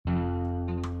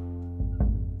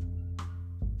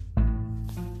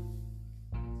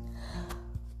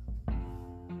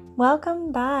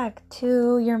Welcome back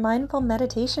to your mindful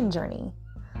meditation journey.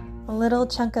 A little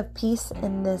chunk of peace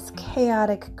in this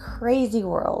chaotic, crazy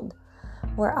world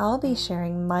where I'll be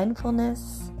sharing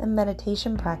mindfulness and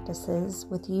meditation practices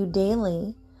with you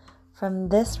daily from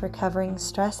this recovering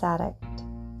stress addict.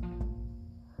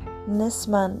 And this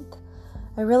month,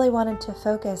 I really wanted to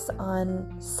focus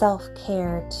on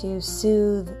self-care to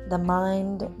soothe the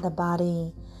mind, the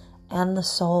body, and the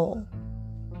soul.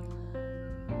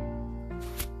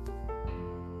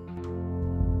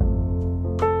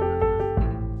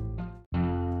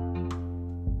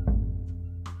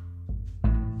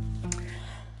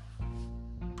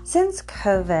 Since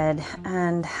COVID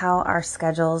and how our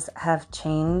schedules have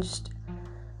changed,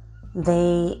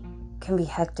 they can be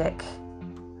hectic,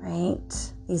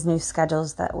 right? These new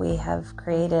schedules that we have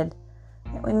created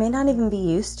that we may not even be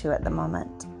used to at the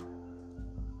moment.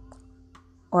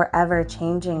 Or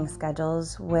ever-changing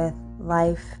schedules with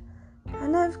life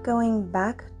kind of going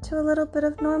back to a little bit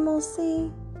of normalcy.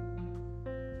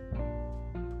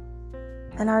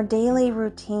 And our daily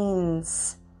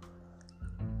routines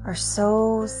are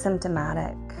so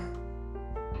symptomatic,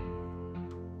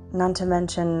 not to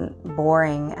mention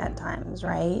boring at times,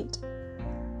 right?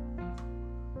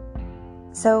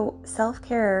 So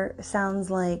self-care sounds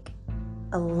like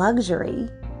a luxury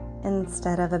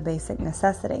instead of a basic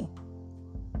necessity.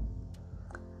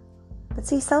 But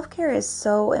see, self-care is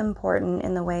so important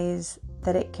in the ways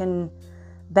that it can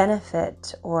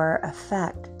benefit or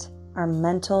affect our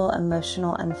mental,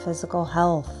 emotional, and physical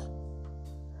health.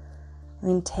 I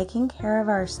mean, taking care of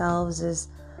ourselves is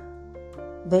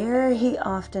very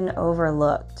often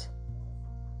overlooked,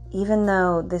 even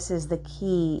though this is the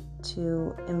key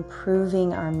to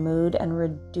improving our mood and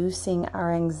reducing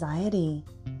our anxiety.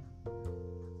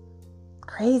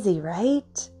 Crazy,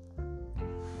 right?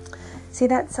 See,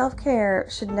 that self-care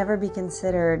should never be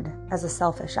considered as a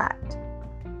selfish act.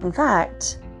 In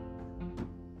fact,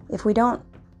 if we don't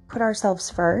put ourselves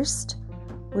first,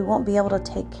 we won't be able to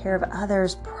take care of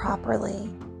others properly.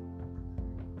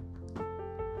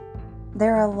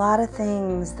 There are a lot of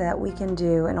things that we can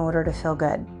do in order to feel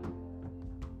good.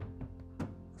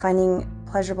 Finding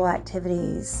pleasurable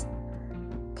activities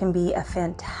can be a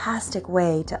fantastic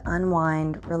way to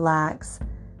unwind, relax,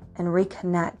 and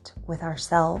reconnect with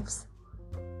ourselves.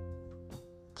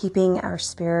 Keeping our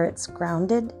spirits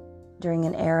grounded during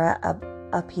an era of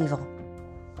upheaval.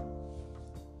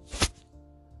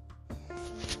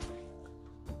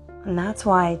 And that's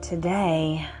why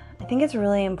today, I think it's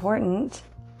really important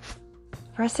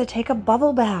for us to take a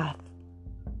bubble bath.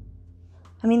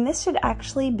 I mean, this should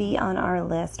actually be on our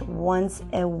list once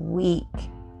a week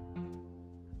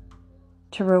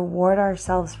to reward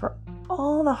ourselves for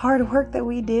all the hard work that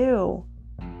we do.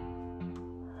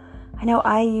 I know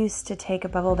I used to take a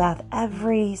bubble bath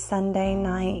every Sunday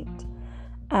night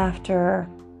after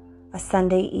a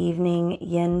Sunday evening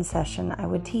yin session I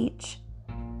would teach.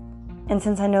 And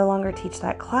since I no longer teach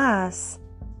that class,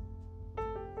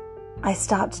 I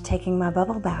stopped taking my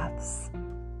bubble baths.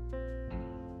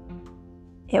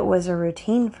 It was a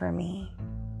routine for me.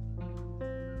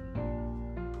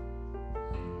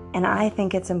 And I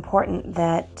think it's important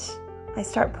that I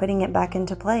start putting it back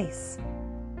into place.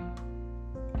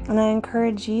 And I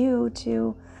encourage you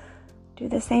to do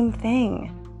the same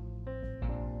thing.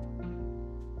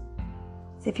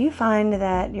 If you find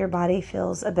that your body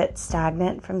feels a bit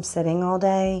stagnant from sitting all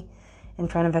day in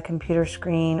front of a computer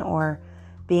screen or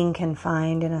being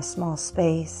confined in a small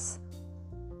space,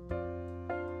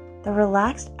 the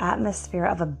relaxed atmosphere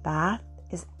of a bath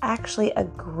is actually a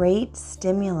great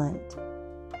stimulant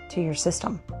to your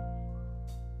system.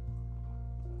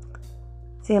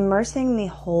 See, immersing the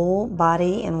whole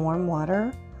body in warm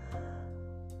water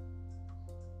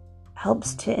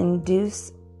helps to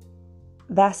induce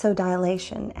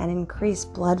vasodilation and increase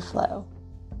blood flow,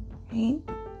 right?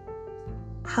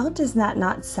 How does that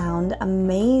not sound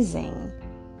amazing?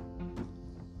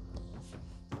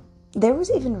 There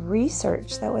was even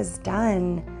research that was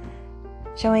done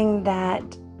showing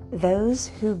that those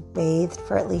who bathed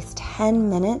for at least 10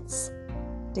 minutes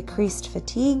decreased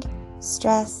fatigue,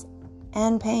 stress,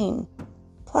 and pain.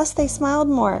 Plus, they smiled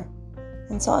more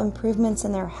and saw improvements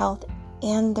in their health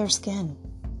and their skin.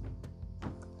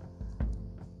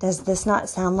 Does this not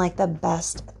sound like the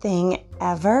best thing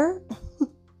ever?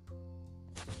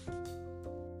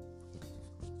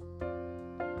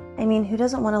 I mean, who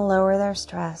doesn't want to lower their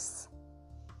stress,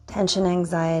 tension,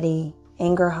 anxiety,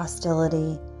 anger,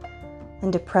 hostility,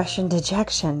 and depression,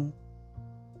 dejection?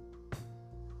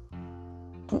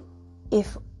 And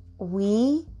if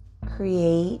we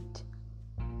create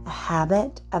a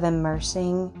habit of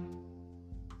immersing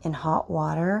in hot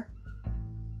water,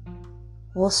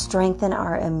 will strengthen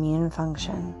our immune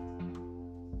function.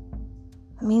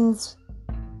 It means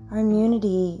our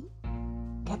immunity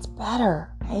gets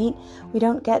better, right? We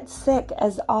don't get sick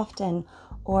as often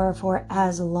or for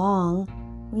as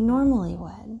long we normally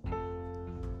would.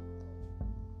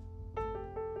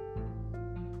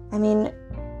 I mean,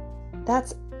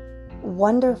 that's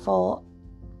wonderful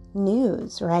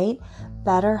news, right?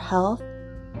 Better health,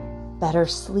 better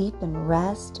sleep and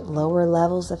rest, lower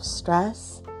levels of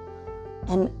stress,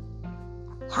 and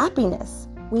happiness.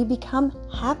 We become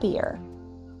happier.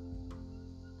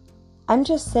 I'm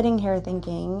just sitting here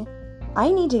thinking,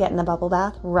 I need to get in a bubble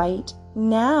bath right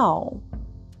now.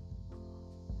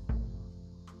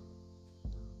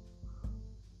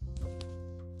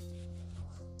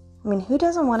 I mean, who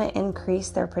doesn't want to increase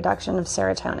their production of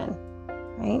serotonin,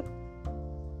 right?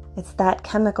 It's that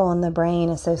chemical in the brain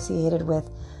associated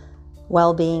with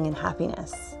well-being and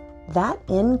happiness. That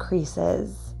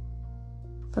increases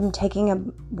from taking a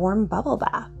warm bubble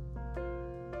bath.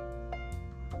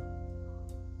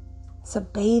 So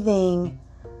bathing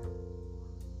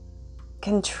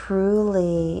can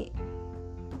truly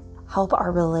help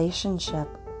our relationship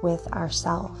with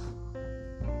ourselves.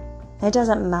 It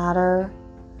doesn't matter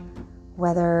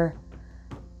whether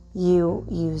you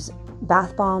use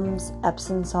bath bombs,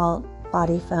 Epsom salt,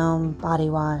 body foam, body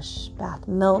wash, bath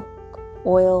milk,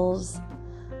 oils.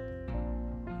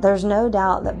 There's no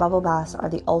doubt that bubble baths are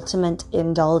the ultimate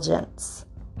indulgence.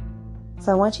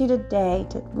 So I want you today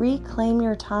to reclaim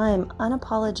your time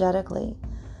unapologetically,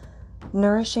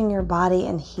 nourishing your body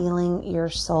and healing your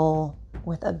soul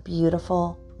with a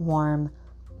beautiful, warm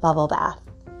bubble bath.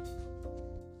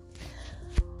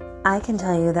 I can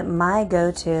tell you that my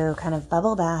go-to kind of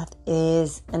bubble bath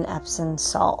is an Epsom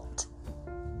salt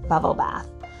bubble bath.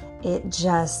 It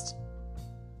just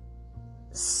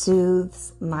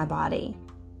soothes my body.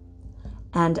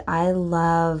 And I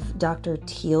love Dr.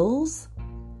 Teal's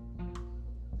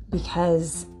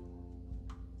because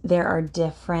there are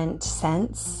different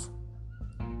scents.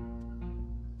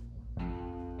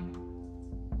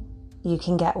 You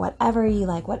can get whatever you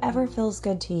like, whatever feels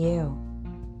good to you.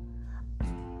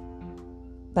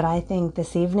 But I think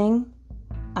this evening,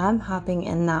 I'm hopping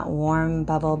in that warm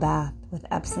bubble bath with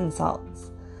Epsom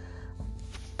salts.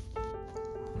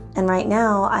 And right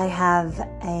now, I have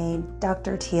a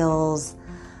Dr. Teal's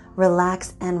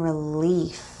Relax and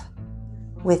Relief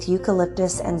with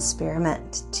eucalyptus and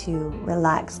spearmint to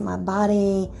relax my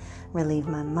body, relieve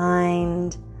my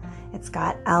mind. It's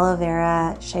got aloe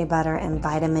vera, shea butter, and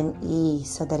vitamin E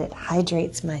so that it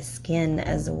hydrates my skin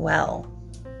as well.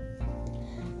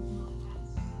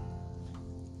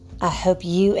 I hope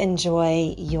you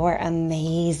enjoy your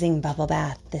amazing bubble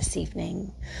bath this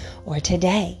evening or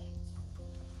today.